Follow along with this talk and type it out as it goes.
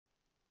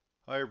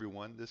Hi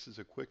everyone, this is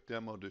a quick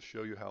demo to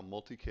show you how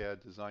multi-CAD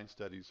design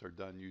studies are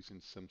done using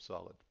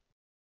SIMSOLID.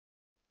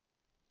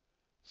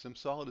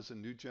 SIMSOLID is a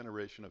new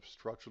generation of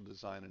structural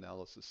design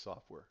analysis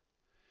software.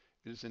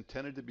 It is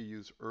intended to be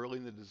used early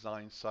in the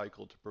design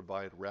cycle to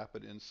provide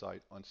rapid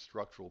insight on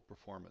structural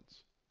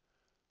performance.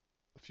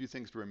 A few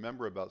things to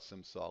remember about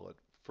SIMSOLID.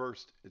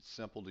 First, it's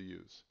simple to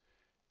use.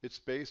 It's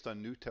based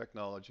on new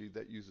technology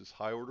that uses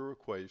high-order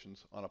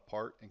equations on a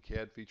part and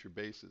CAD feature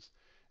basis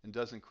and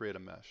doesn't create a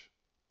mesh.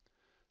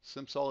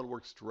 SIMSOLID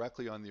works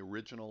directly on the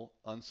original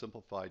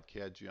unsimplified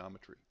CAD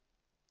geometry.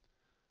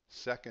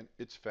 Second,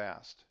 it's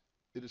fast.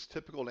 It is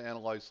typical to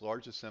analyze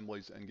large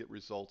assemblies and get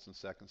results in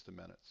seconds to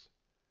minutes.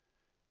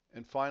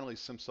 And finally,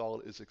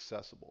 SIMSOLID is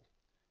accessible.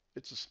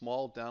 It's a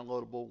small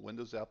downloadable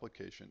Windows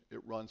application.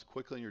 It runs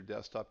quickly on your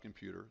desktop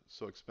computer,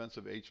 so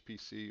expensive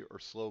HPC or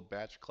slow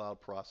batch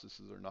cloud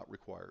processes are not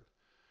required.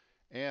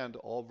 And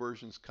all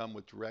versions come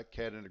with direct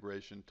CAD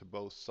integration to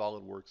both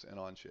SOLIDWORKS and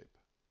Onshape.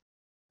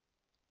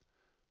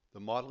 The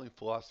modeling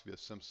philosophy of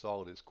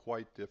SIMSOLID is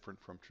quite different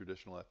from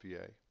traditional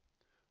FEA.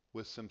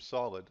 With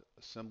SIMSOLID,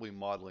 assembly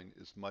modeling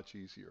is much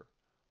easier.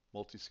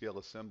 Multi-scale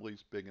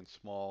assemblies, big and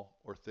small,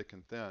 or thick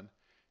and thin,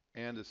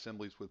 and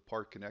assemblies with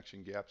part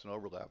connection gaps and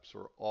overlaps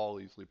are all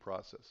easily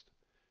processed.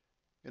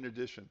 In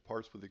addition,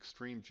 parts with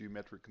extreme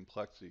geometric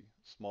complexity,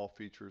 small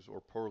features, or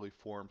poorly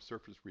formed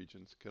surface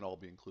regions can all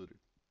be included.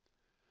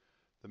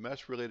 The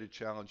mesh-related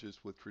challenges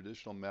with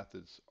traditional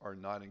methods are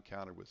not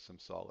encountered with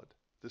SIMSOLID.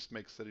 This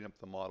makes setting up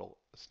the model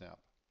a snap.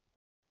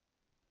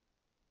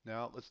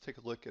 Now let's take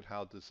a look at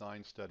how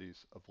design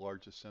studies of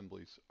large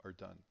assemblies are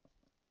done.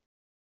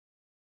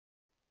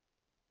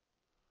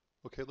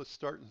 Okay, let's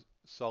start in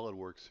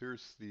SOLIDWORKS.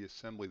 Here's the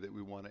assembly that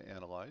we want to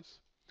analyze.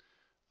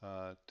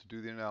 To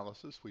do the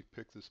analysis, we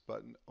pick this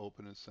button,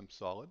 Open in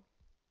SIMSOLID.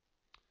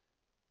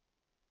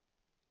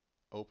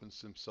 Open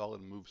SIMSOLID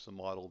and moves the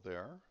model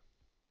there.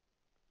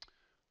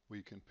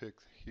 We can pick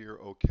here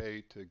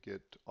OK to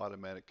get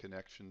automatic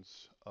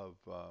connections of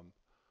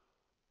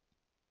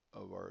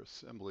our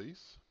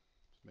assemblies.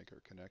 Let's make our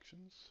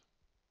connections.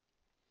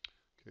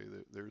 Okay,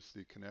 there's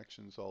the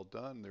connections all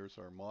done. There's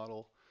our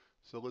model.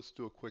 So let's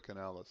do a quick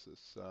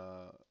analysis.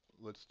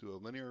 Let's do a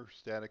linear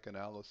static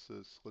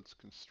analysis. Let's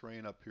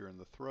constrain up here in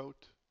the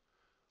throat.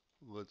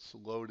 Let's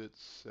load it,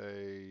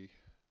 say,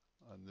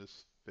 on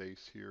this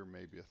face here,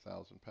 maybe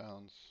 1,000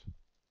 pounds.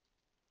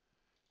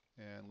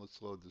 And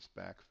let's load this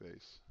back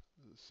face.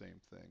 The same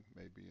thing,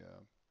 maybe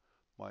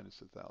minus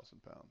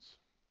 1,000 pounds.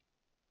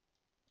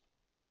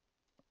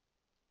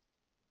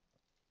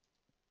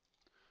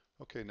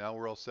 Okay, now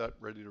we're all set,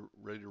 ready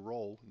to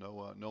roll.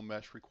 No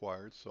mesh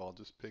required, so I'll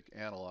just pick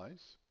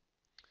Analyze.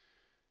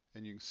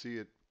 And you can see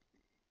it.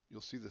 You'll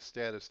see the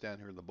status down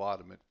here in the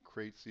bottom. It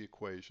creates the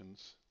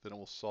equations, then it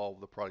will solve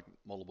the product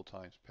multiple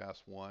times.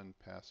 Pass 1,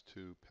 pass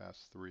 2,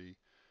 pass 3,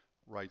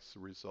 writes the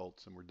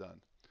results, and we're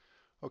done.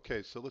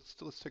 Okay, so let's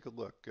take a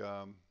look.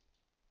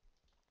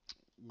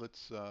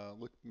 Let's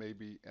look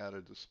maybe at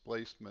a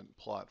displacement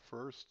plot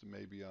first.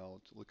 Maybe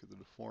I'll look at the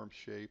deformed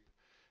shape.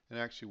 And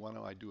actually, why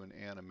don't I do an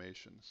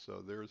animation?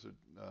 So there's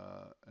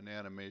an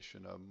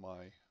animation of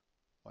my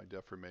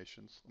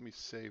deformations. Let me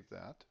save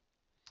that.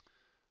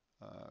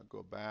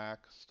 Go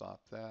back,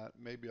 stop that.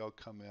 Maybe I'll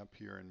come up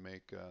here and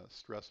make a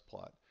stress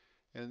plot.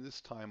 And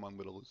this time I'm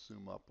going to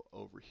zoom up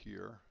over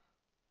here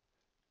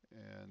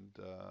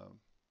and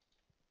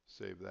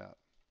save that.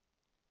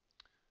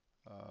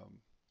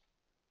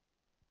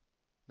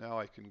 Now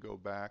I can go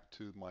back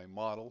to my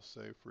model,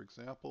 say for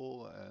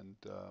example, and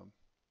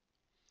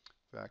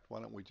in fact, why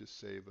don't we just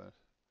save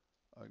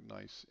a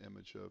nice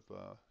image of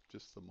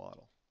just the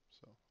model.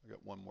 So I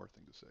got one more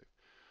thing to save.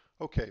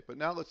 Okay, but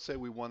now let's say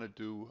we want to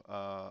do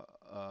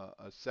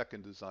a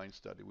second design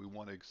study. We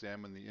want to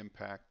examine the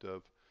impact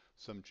of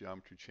some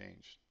geometry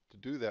change. To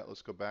do that,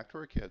 let's go back to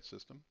our CAD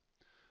system.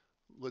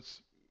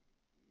 Let's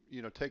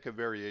take a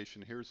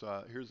variation. Here's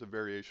a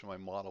variation of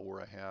my model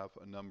where I have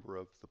a number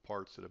of the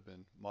parts that have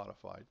been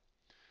modified.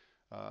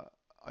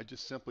 I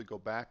just simply go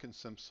back in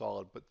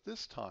SIMSOLID, but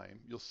this time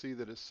you'll see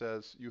that it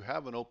says you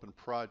have an open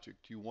project.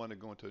 Do you want to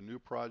go into a new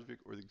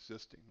project or the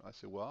existing? I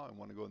say, well, I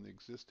want to go in the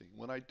existing.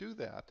 When I do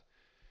that,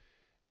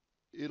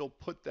 it'll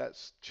put that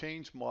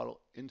change model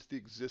into the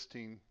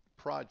existing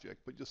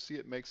project, but you'll see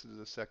it makes it as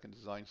a second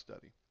design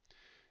study.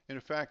 And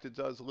in fact, it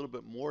does a little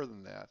bit more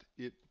than that.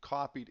 It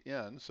copied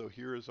in, so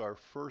here is our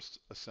first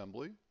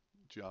assembly,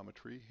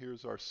 geometry.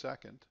 Here's our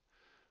second.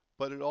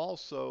 But it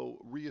also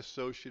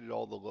reassociated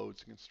all the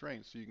loads and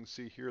constraints. So you can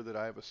see here that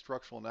I have a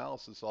structural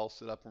analysis all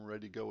set up and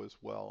ready to go as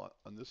well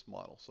on this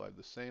model. So I have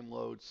the same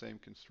load, same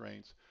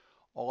constraints.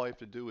 All I have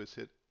to do is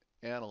hit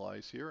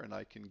Analyze here and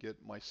I can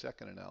get my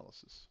second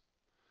analysis.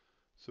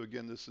 So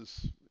again, this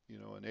is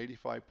an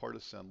 85 part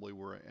assembly.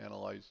 We're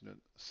analyzing it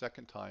a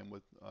second time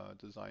with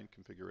design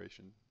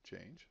configuration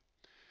change.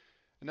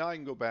 And now I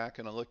can go back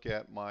and I look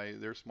at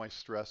there's my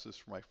stresses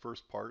for my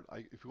first part.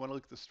 If you want to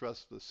look at the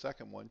stress for the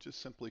second one, just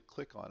simply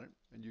click on it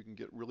and you can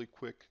get really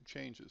quick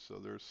changes. So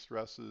there's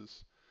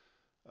stresses,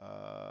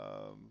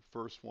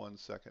 first one,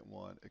 second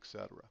one,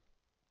 etc.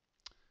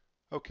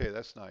 Okay,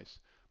 that's nice.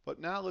 But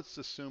now let's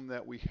assume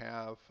that we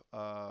have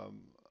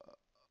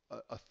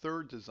a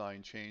third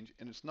design change,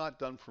 and it's not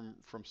done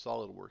from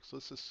SolidWorks.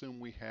 Let's assume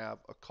we have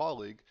a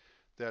colleague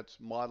that's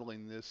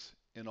modeling this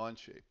in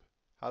Onshape.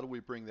 How do we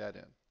bring that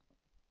in?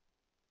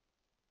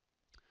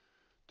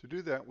 To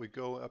do that, we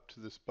go up to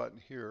this button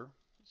here.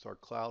 It's our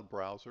cloud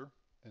browser,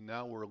 and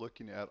now we're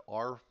looking at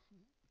our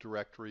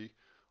directory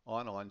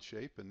on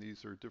Onshape, and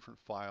these are different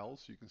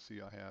files. You can see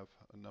I have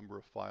a number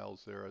of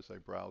files there as I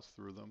browse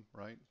through them,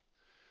 right?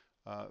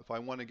 If I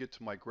want to get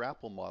to my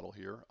grapple model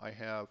here, I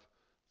have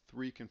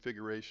 3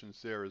 configurations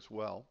there as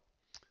well.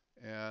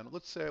 And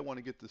let's say I want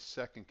to get the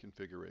second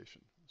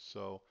configuration.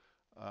 So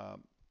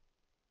um,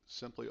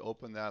 simply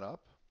open that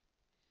up.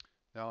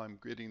 Now I'm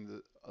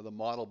getting the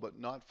model, but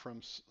not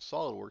from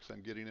SolidWorks.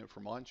 I'm getting it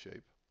from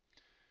Onshape.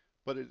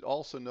 But it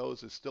also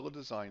knows it's still a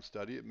design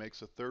study. It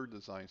makes a third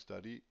design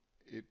study.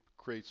 It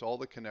creates all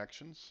the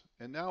connections.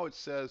 And now it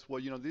says,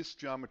 well, this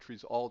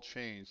geometry's all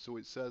changed. So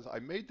it says, I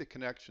made the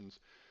connections,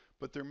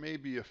 but there may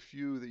be a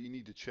few that you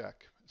need to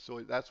check. So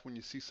that's when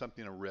you see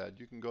something in red.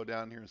 You can go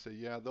down here and say,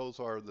 yeah, those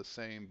are the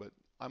same, but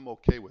I'm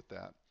okay with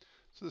that.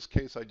 So in this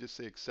case, I just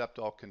say accept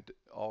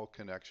all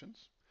connections.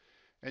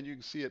 And you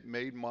can see it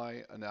made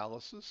my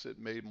analysis, it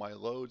made my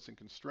loads and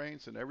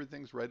constraints, and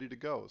everything's ready to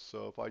go.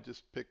 So if I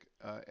just pick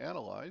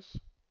Analyze,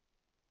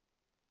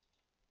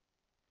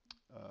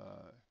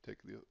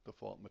 take the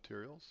default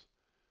materials,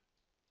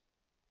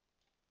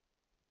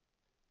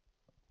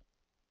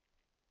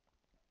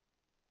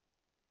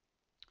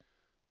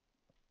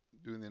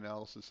 doing the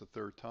analysis a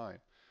third time.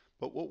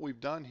 But what we've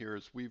done here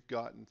is we've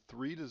gotten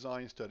 3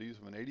 design studies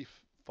of an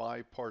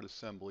 85-part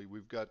assembly.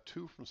 We've got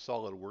 2 from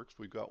SolidWorks,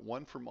 we've got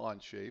 1 from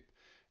Onshape,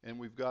 and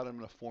we've got them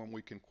in a form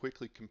we can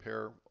quickly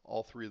compare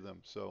all 3 of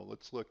them. So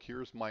let's look,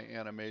 here's my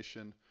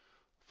animation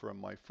from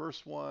my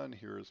first one,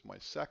 here's my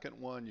second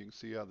one. You can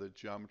see how the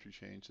geometry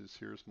changes.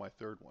 Here's my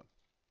third one.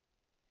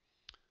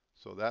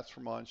 So that's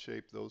from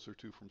Onshape, those are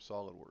 2 from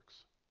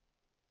SolidWorks.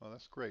 Well,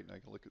 that's great, and I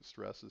can look at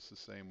stresses the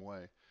same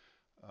way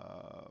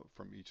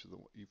from each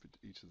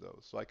of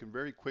those. So I can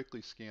very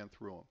quickly scan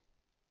through them.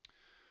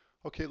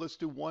 Okay, let's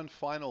do one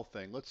final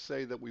thing. Let's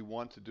say that we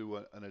want to do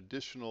an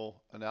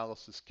additional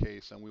analysis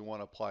case and we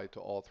want to apply it to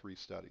all 3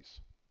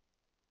 studies.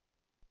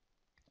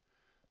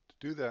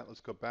 To do that,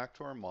 let's go back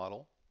to our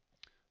model.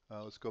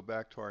 Let's go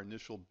back to our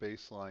initial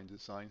baseline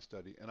design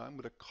study, and I'm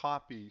going to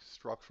copy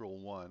structural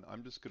 1.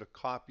 I'm just going to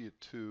copy it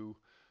to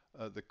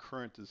the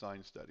current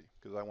design study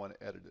because I want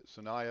to edit it.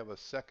 So now I have a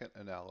second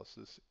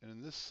analysis, and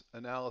in this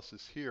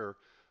analysis here,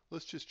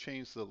 let's just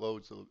change the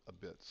loads a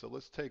bit. So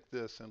let's take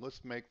this and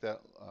let's make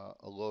that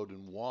a load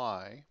in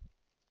Y,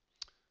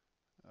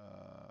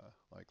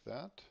 like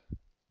that.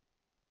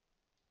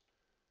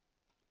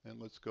 And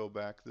let's go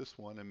back this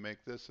one and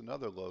make this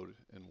another load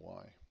in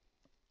Y.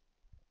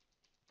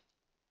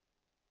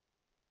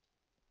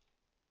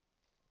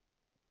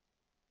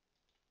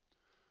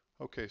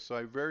 Okay, so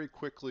I very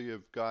quickly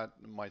have got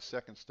my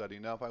second study.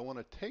 Now if I want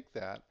to take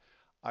that,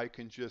 I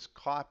can just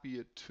copy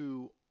it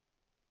to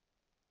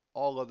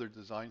all other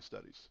design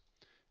studies.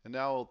 And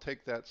now I'll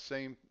take that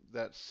same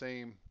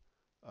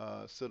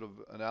set of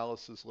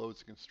analysis, loads,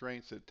 and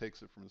constraints. It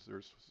takes it from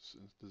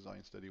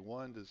design study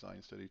 1,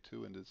 design study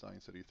 2, and design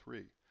study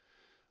 3.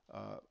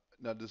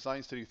 Now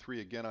design study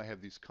 3, again, I have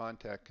these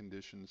contact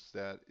conditions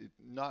that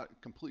not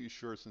completely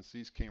sure since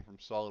these came from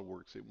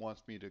SolidWorks. It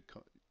wants me to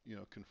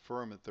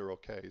confirm that they're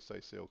okay, so I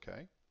say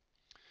okay.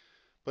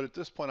 But at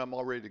this point, I'm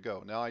all ready to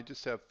go. Now I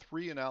just have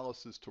 3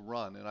 analyses to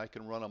run, and I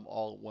can run them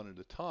all one at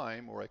a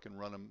time, or I can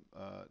run them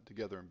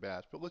together in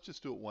batch. But let's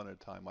just do it one at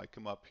a time. I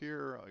come up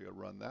here, I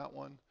run that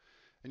one,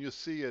 and you'll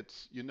see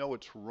it's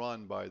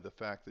run by the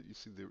fact that you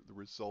see the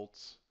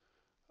results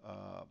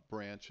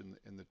branch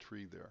in the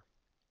tree there.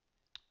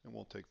 It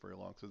won't take very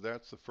long. So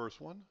that's the first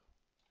one.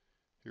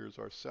 Here's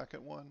our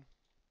second one.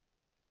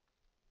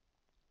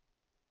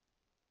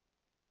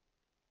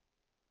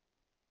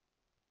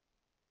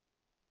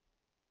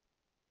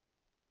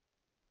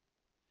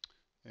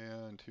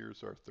 And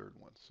here's our third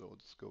one. So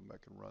let's go back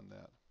and run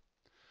that.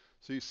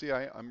 So you see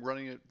I'm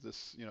running it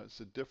it's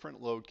a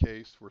different load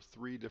case for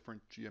 3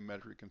 different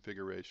geometric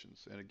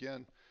configurations. And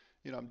again,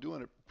 I'm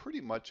doing it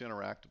pretty much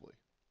interactively.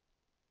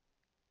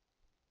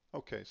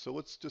 Okay, so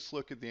let's just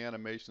look at the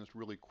animations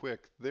really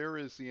quick. There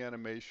is the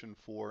animation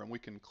for, and we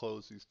can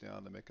close these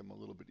down to make them a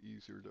little bit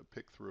easier to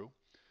pick through.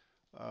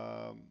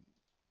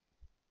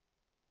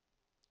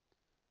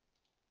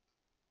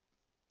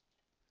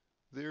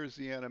 There's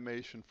the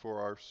animation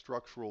for our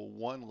structural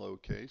 1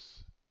 load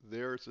case.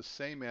 There's the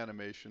same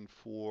animation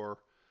for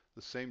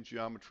the same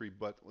geometry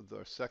but with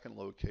our second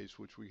load case,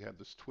 which we have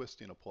this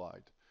twisting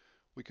applied.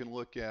 We can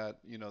look at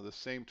the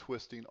same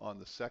twisting on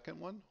the second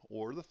one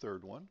or the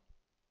third one.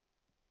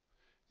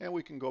 And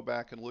we can go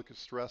back and look at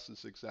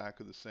stresses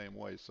exactly the same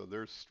way. So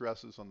there's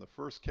stresses on the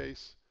first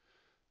case.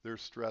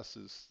 There's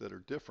stresses that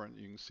are different.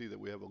 You can see that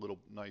we have a little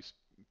nice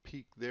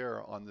peak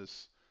there on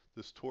this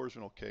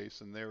torsional case,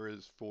 and there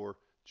is for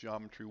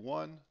geometry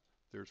 1,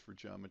 there's for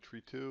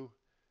geometry 2,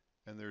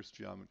 and there's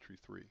geometry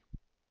 3.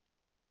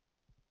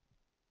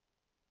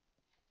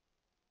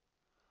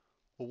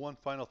 Well, one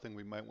final thing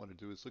we might want to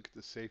do is look at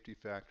the safety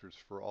factors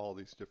for all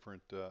these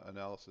different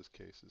analysis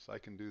cases. I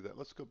can do that.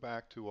 Let's go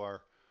back to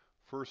our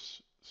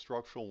first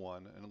structural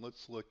one and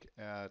let's look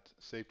at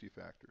safety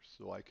factors.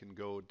 So I can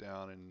go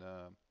down and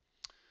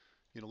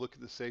look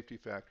at the safety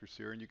factors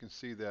here, and you can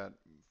see that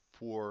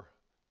for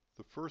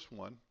the first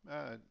one,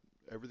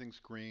 everything's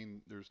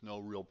green, there's no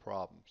real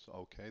problems.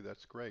 Okay,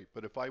 that's great.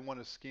 But if I want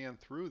to scan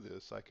through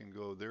this, I can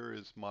go, there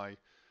is my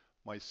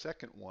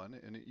second one,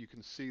 and you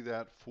can see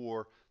that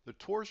for the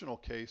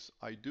torsional case,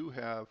 I do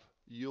have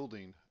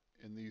yielding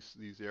in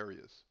these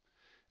areas.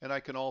 And I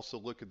can also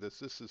look at this.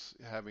 This is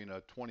having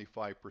a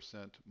 25%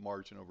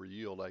 margin over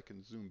yield. I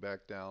can zoom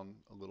back down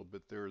a little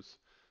bit. There's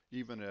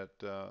even at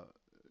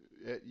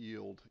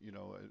yield,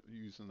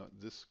 using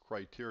this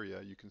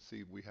criteria, you can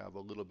see we have a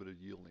little bit of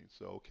yielding.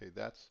 So, okay,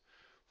 that's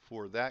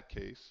for that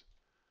case.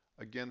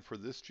 Again, for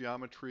this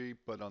geometry,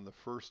 but on the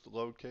first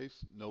load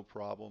case, no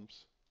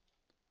problems.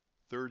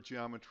 Third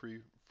geometry,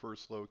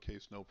 first load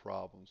case, no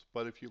problems.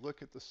 But if you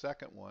look at the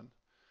second one,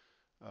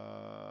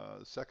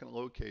 the second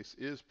load case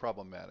is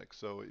problematic.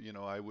 So,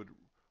 I would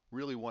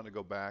really want to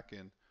go back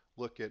and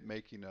look at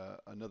making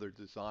another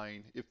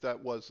design. If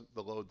that was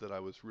the load that I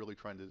was really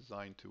trying to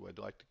design to, I'd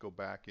like to go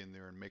back in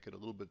there and make it a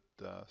little bit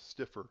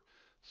stiffer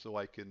so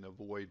I can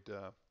avoid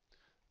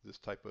this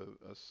type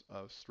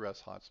of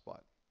stress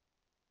hotspot.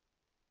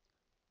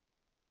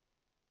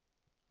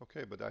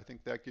 Okay, but I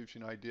think that gives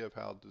you an idea of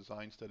how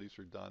design studies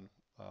are done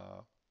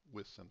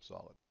with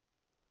SIMSOLID.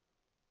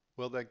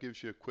 Well, that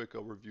gives you a quick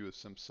overview of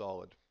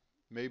SIMSOLID.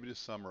 Maybe to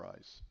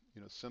summarize,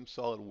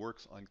 SIMSOLID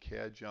works on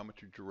CAD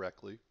geometry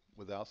directly,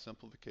 without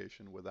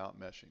simplification, without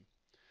meshing.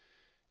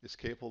 It's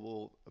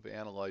capable of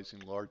analyzing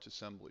large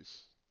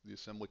assemblies. The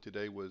assembly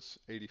today was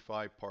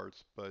 85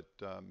 parts, but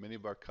many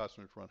of our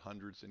customers run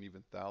hundreds and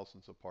even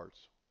thousands of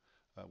parts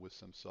with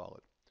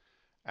SIMSOLID.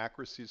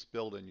 Accuracy is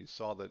built in. You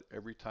saw that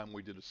every time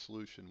we did a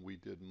solution, we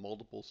did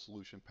multiple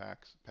solution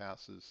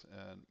passes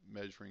and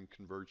measuring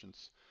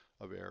convergence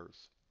of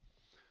errors.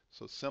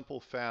 So simple,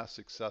 fast,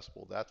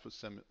 accessible. That's what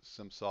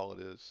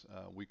SIMSOLID is.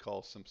 We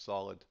call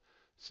SIMSOLID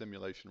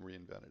simulation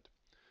reinvented.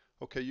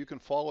 Okay, you can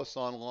follow us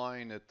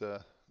online at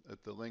the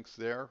links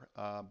there,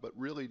 but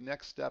really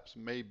next steps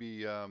may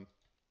be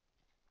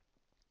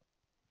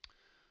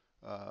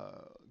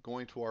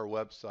going to our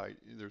website.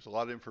 There's a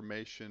lot of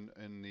information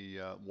in the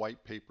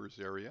white papers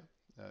area.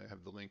 I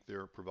have the link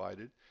there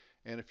provided.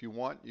 And if you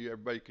want,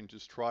 everybody can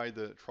just try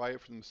it for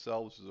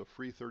themselves as a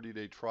free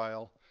 30-day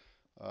trial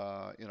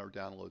in our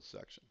download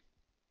section.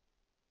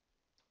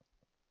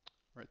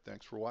 All right,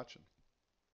 thanks for watching.